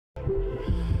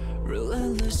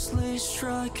relentlessly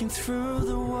striking through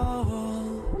the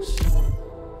walls.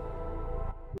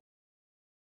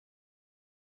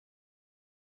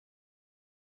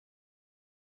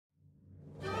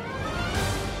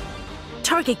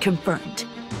 Target confirmed.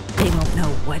 They won't know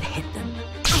what hit them.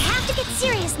 I have to get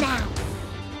serious now.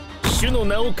 主の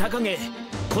名を掲げ、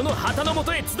この旗の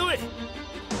下へ集え。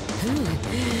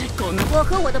我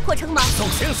和我的破城堡，即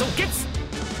戦即決。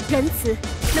仁慈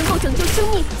能够拯救生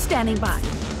命。 Standing by.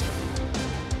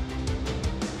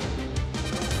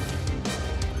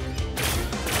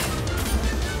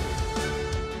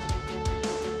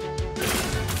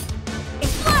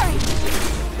 Flurry.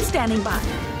 Standing by.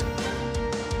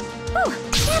 Ooh,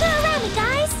 gather around me,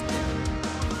 guys.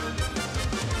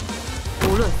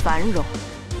 无论繁荣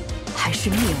还是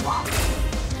灭亡，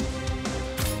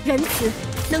仁慈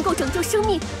能够拯救生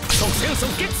命。即戦即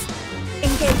決。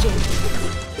 Engaging.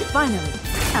 Finally.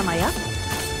 Am I up?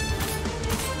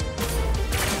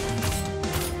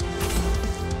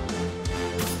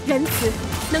 仁慈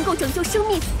能够拯救生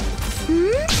命。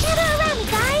Gather around me,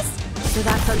 guys. So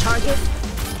that's our target.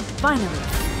 Finally.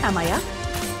 Am I up?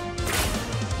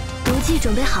 毒剂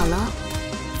准备好了。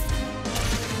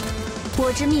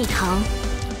果汁蜜糖，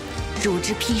乳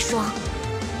汁砒霜。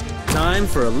 Time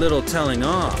for a little telling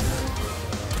off,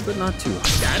 but not too long.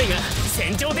 誰が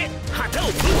戦場で旗を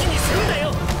武器にするんだ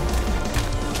よ。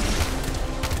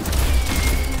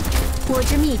果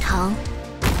汁蜜糖，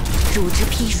乳汁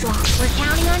砒霜。We're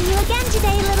counting on you again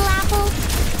today, little apple.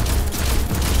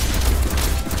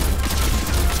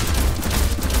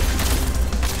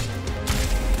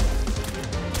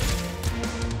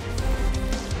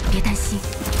 别担心。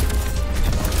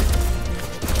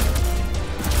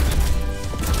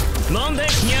なんで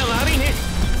いや悪いね。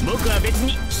僕は別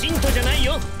に信徒じゃない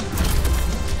よ。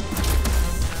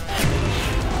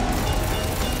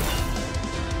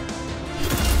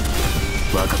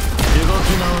わかった。動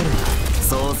き回る。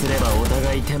そうすればお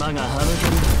互い手間が省け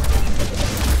る。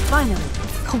Finally.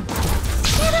 痛苦。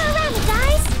 Gather around me,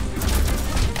 guys.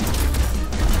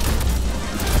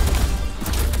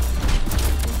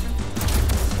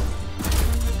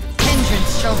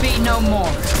 Hindrance shall be no more.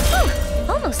 Whew,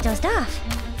 almost dozed off.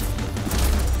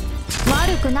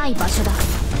 悪くない場所だ。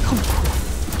痛苦，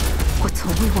我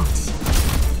从未忘记。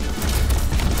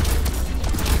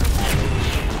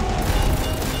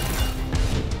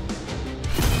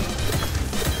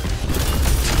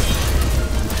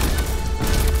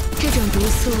这种毒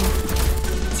素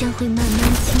将会慢慢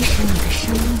侵蚀你的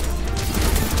生命。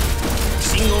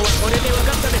信号はこれで分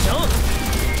かったでしょ。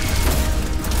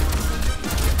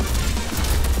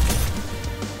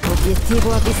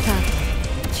 Obiettivo avvistato.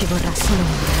 Ci vorrà solo un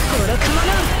minuto. Ora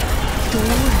comandante.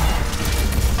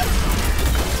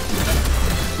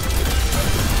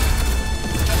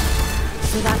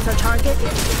 So that's our target.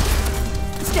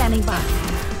 Standing by.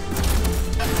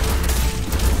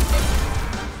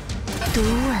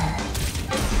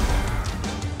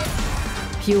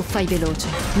 Più fai veloce,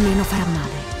 meno farà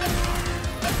male.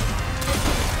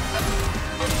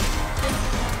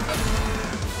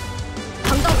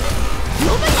 Hang on.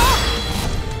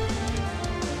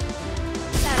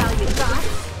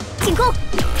 进攻！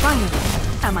 Finally.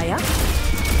 Am I up?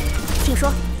 请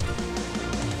说。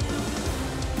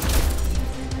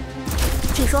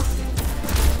请说。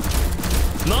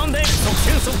なんで即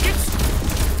戦即決。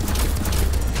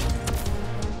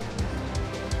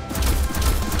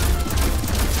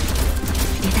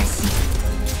别担心。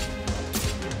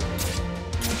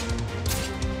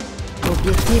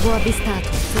 Obiettivo avvistato.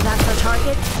 So that's our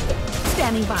target.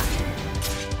 Standing by.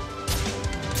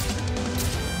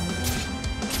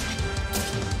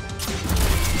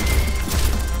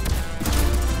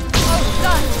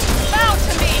 Bow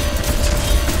to me.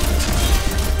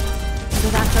 So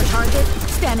that's our target.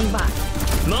 Standing by.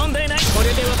 問題ない。こ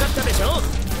れで分かったでしょ。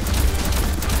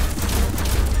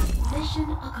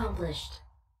 Mission accomplished.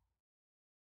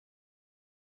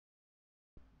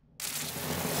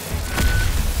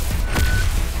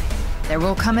 There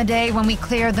will come a day when we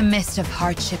clear the mist of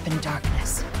hardship and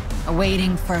darkness,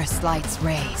 awaiting first light's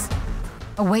rays,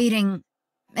 awaiting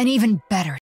an even better